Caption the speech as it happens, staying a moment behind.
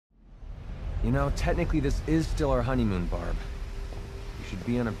You know, technically this is still our honeymoon, Barb. We should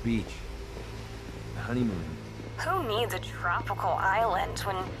be on a beach. A honeymoon. Who needs a tropical island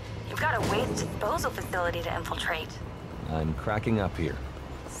when you've got a waste disposal facility to infiltrate? I'm cracking up here.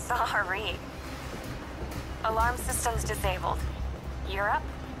 Sorry. Alarm system's disabled. You're up?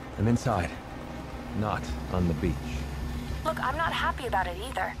 I'm inside. Not on the beach. Look, I'm not happy about it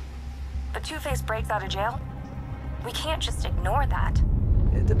either. But Two-Face breaks out of jail? We can't just ignore that.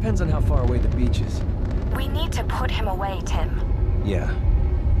 It depends on how far away the beach is. We need to put him away, Tim. Yeah.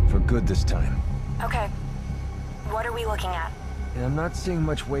 For good this time. Okay. What are we looking at? And I'm not seeing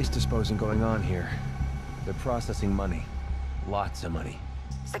much waste disposing going on here. They're processing money. Lots of money.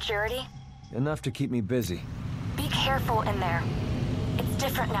 Security? Enough to keep me busy. Be careful in there. It's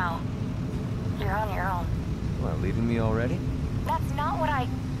different now. You're on your own. What, leaving me already? That's not what I...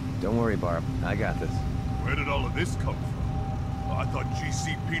 Don't worry, Barb. I got this. Where did all of this come from? Oh, I thought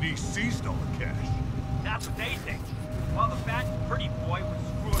GCPD seized all the cash. That's what they think. While the fat and pretty boy was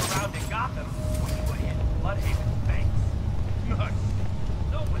screwing around in Gotham, we were hitting Bloodhaven's banks. Nice.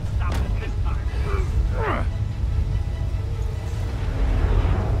 No one's stopping us this time.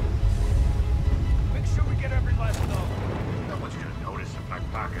 Make sure we get every last dollar. No one's gonna notice if I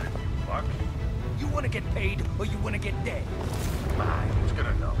pocket a few bucks. You want to get paid, or you want to get dead? Fine, who's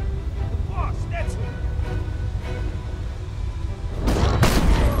gonna know? The boss, that's who.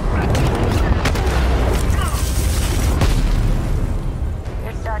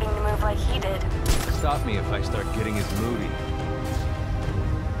 You're starting to move like he did. Stop me if I start getting as moody.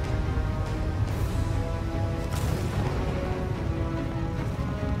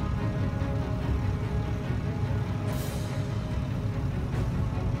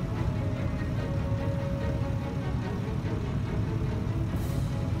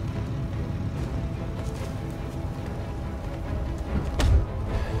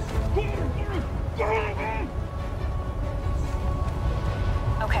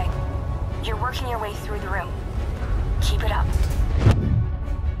 Okay. You're working your way through the room. Keep it up.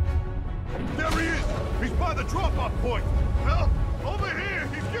 There he is! He's by the drop-off point! Well, over here!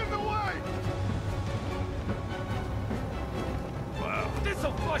 He's getting away! Wow.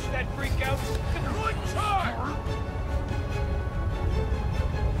 This'll flush that freak out. Good charge!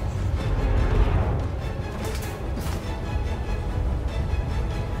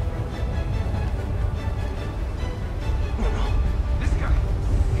 This guy,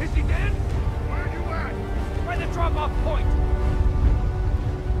 is he dead? Where you at? By the drop-off point.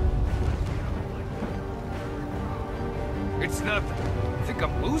 It's nothing. I think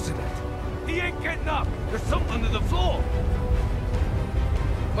I'm losing it. He ain't getting up. There's something under the floor.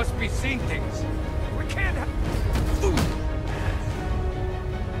 Must be seeing things. We can't have...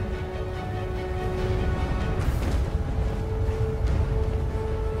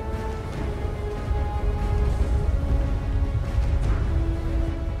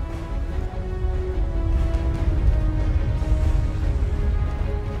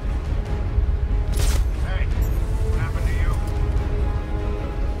 Hey, what happened to you?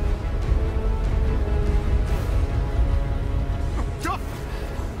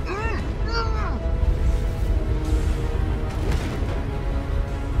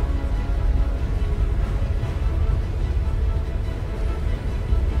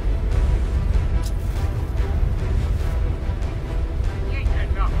 He ain't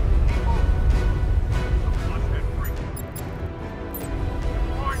getting up. Keep moving. Don't flush that freak.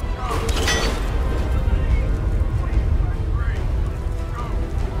 Point go.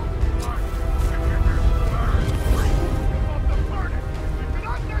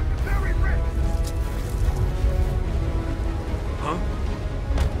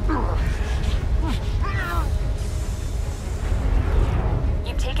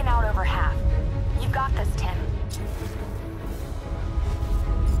 You've taken out over half. You've got this, Tim.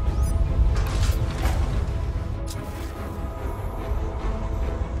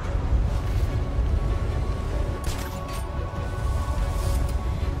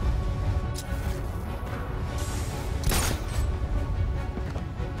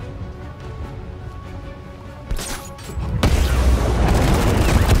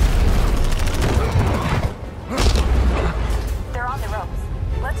 They're on the ropes.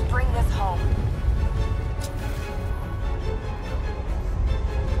 Let's bring this home.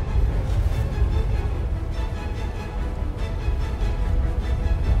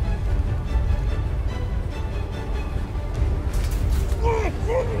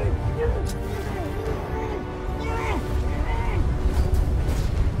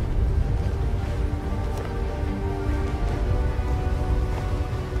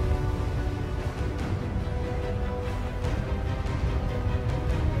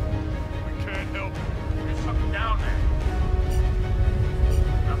 We can't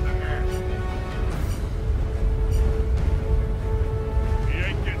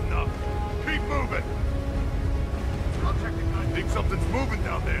What's moving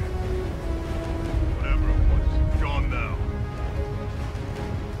down there? Whatever it was, it's gone now.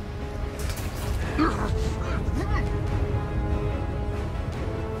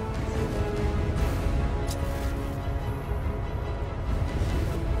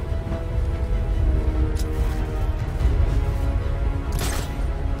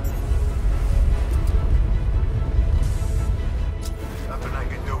 Nothing I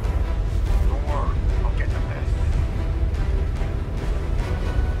can do. Don't worry, I'll get the best.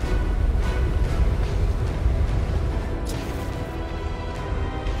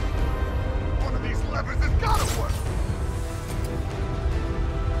 One of these levers has gotta work!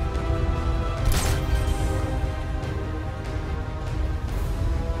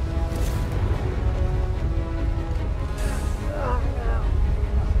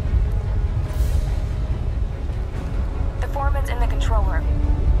 The foreman's in the control room.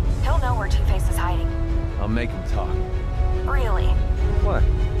 He'll know where Two-Face is hiding. I'll make him talk. Really? What?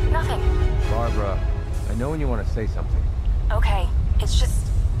 Nothing. Barbara, I know when you want to say something. Okay, it's just...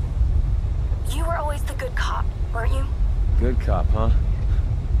 You were always the good cop, weren't you? Good cop, huh?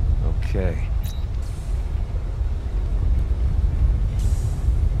 Okay.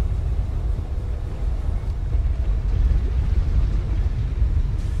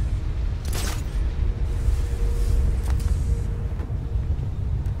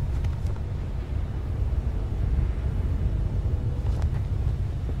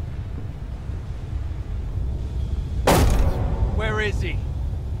 Where is he?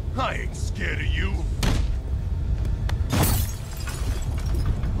 I ain't scared of you.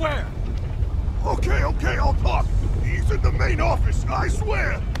 Where? Okay, I'll talk. He's in the main office, I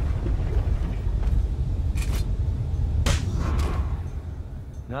swear.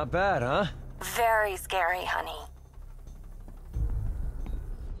 Not bad, huh? Very scary, honey.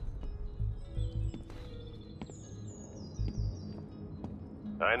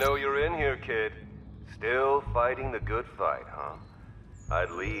 I know you're in here, kid. Still fighting the good fight, huh? I'd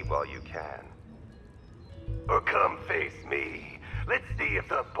leave while you can. Or come face me. Let's see if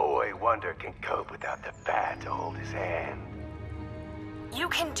the boy wonder can cope without the bat to hold his hand. You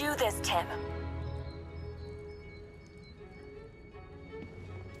can do this, Tim.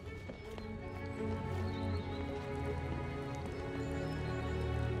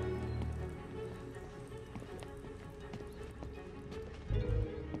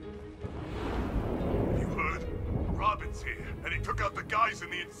 You heard? Robin's here, and he took out the guys in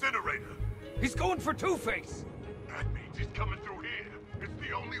the incinerator. He's going for Two-Face. That means he's coming through here. It's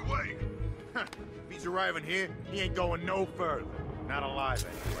the only way. If he's arriving here, he ain't going no further. Not alive,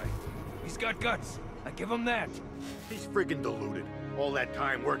 anyway. He's got guts. I give him that. He's freaking deluded. All that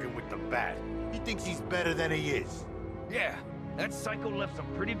time working with the bat. He thinks he's better than he is. Yeah, that psycho left some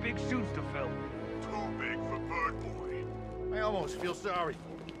pretty big shoes to fill. Too big for Bird Boy. I almost feel sorry for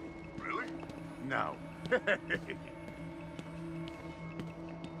him. Really? No.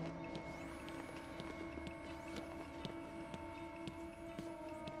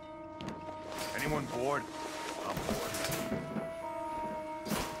 Anyone bored? I'm bored.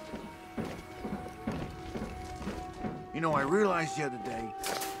 You know, I realized the other day,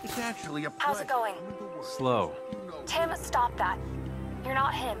 it's actually a How's it going? Slow. Tim, stop that. You're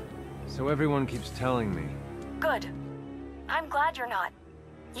not him. So everyone keeps telling me. Good. I'm glad you're not.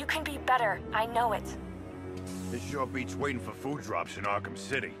 You can be better, I know it. This sure beats waiting for food drops in Arkham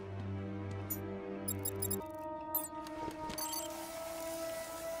City.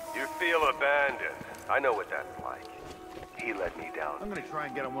 You feel abandoned. I know what that's like. He let me down. I'm gonna try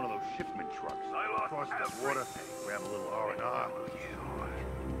and get on one of those shipment trucks. Cross that water, grab a little R&R.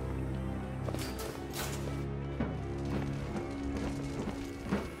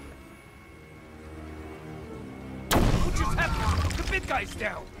 What just happened? The big guy's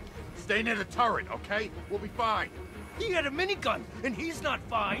down. Stay near the turret, okay? We'll be fine. He had a minigun, and he's not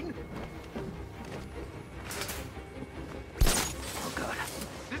fine. Oh, God.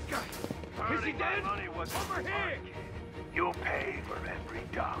 This guy. Is he dead? Over here! You'll pay for every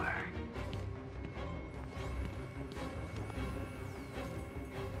dollar.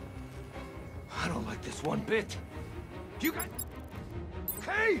 I don't like this one bit. You got...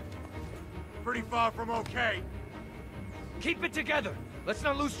 Okay! Pretty far from okay. Keep it together. Let's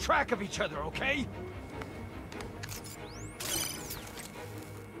not lose track of each other, okay?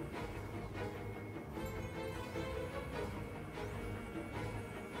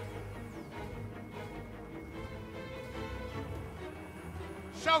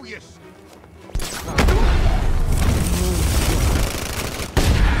 Show yous!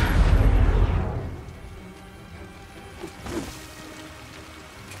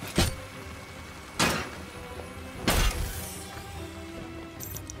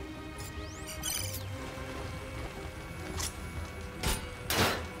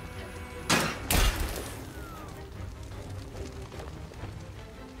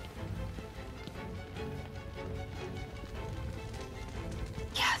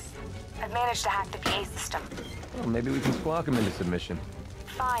 I've managed to hack the PA system. Well, maybe we can squawk him into submission.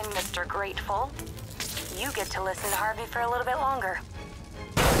 Fine, Mr. Grateful. You get to listen to Harvey for a little bit longer.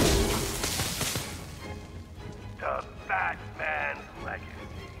 The Batman's legacy.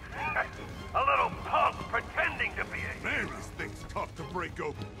 A little punk pretending to be a Man, this thing's tough to break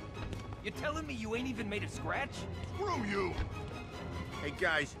open. You telling me you ain't even made a scratch? Screw you! Hey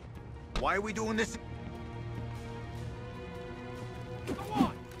guys, why are we doing this? Come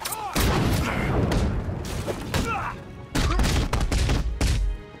on!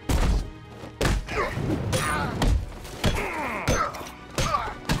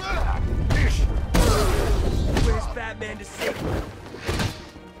 Where's Batman to save you?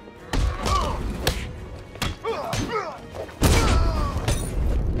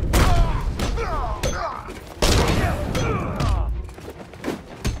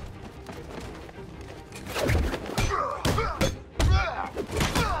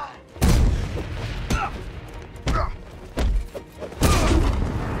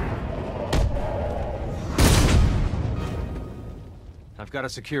 I've got a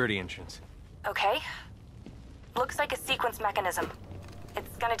security entrance. Okay. Looks like a sequence mechanism.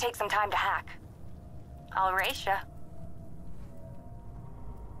 It's gonna take some time to hack. I'll race ya.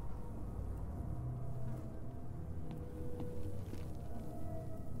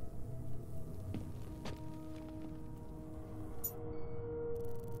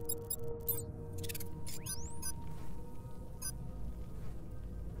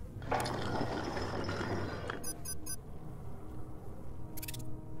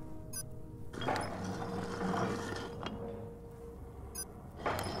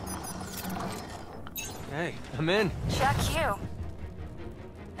 Hey, I'm in. Check you.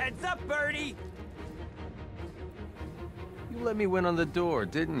 Heads up, Birdie! You let me win on the door,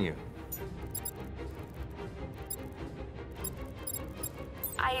 didn't you?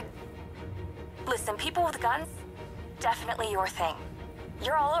 Listen, people with guns, definitely your thing.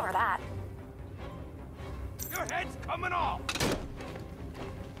 You're all over that. Your head's coming off!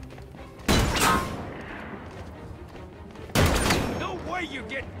 No way you're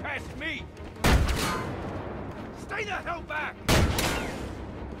getting past me! Stay the hell back!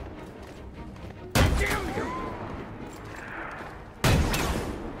 Damn you!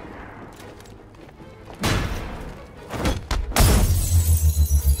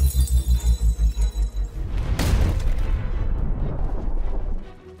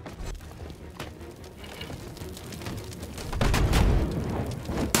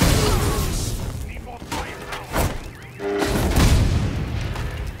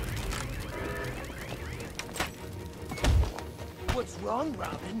 What's wrong,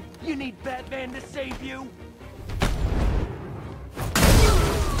 Robin? You need Batman to save you?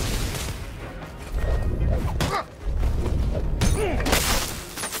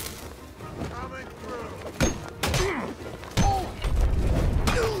 Coming through.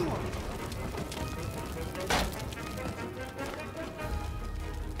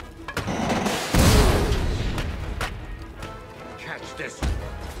 Catch this.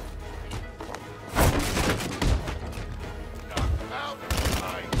 Out,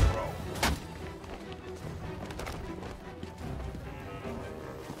 I throw.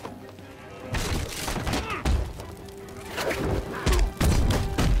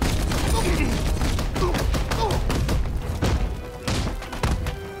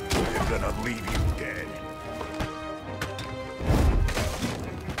 We're gonna leave you dead.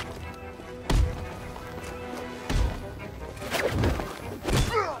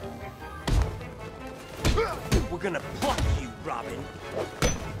 We're gonna pluck you, Robin.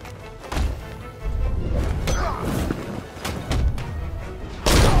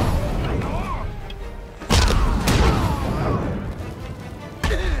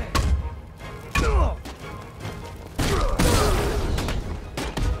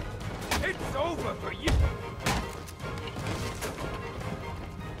 It's over for you.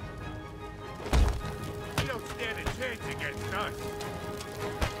 You don't stand a chance against us.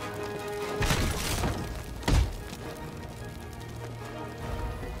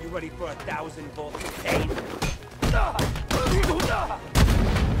 You ready for 1,000 volts of pain?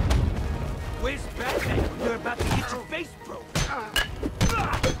 Where's Batman? You're about to get your face broke.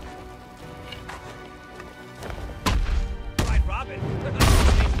 Right, Robin.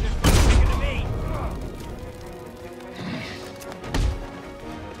 Just thinking of me.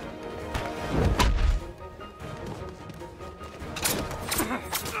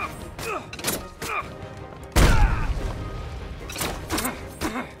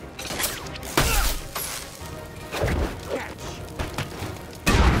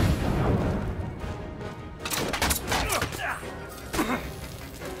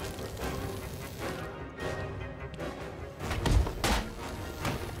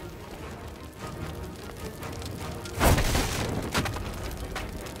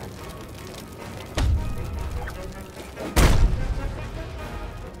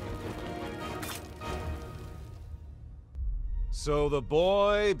 So the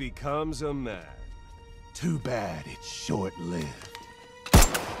boy becomes a man. Too bad it's short-lived.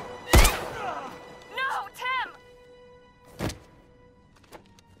 No, Tim!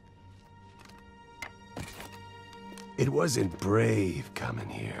 It wasn't brave coming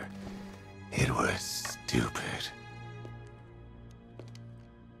here. It was stupid.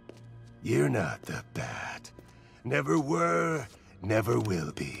 You're not the Bat. Never were, never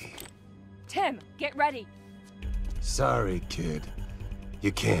will be. Tim, get ready. Sorry, kid.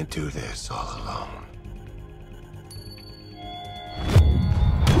 You can't do this all alone.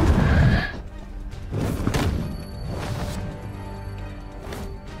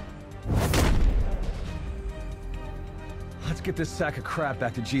 Let's get this sack of crap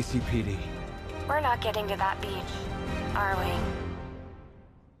back to GCPD. We're not getting to that beach, are we?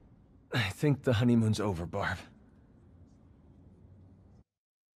 I think the honeymoon's over, Barb.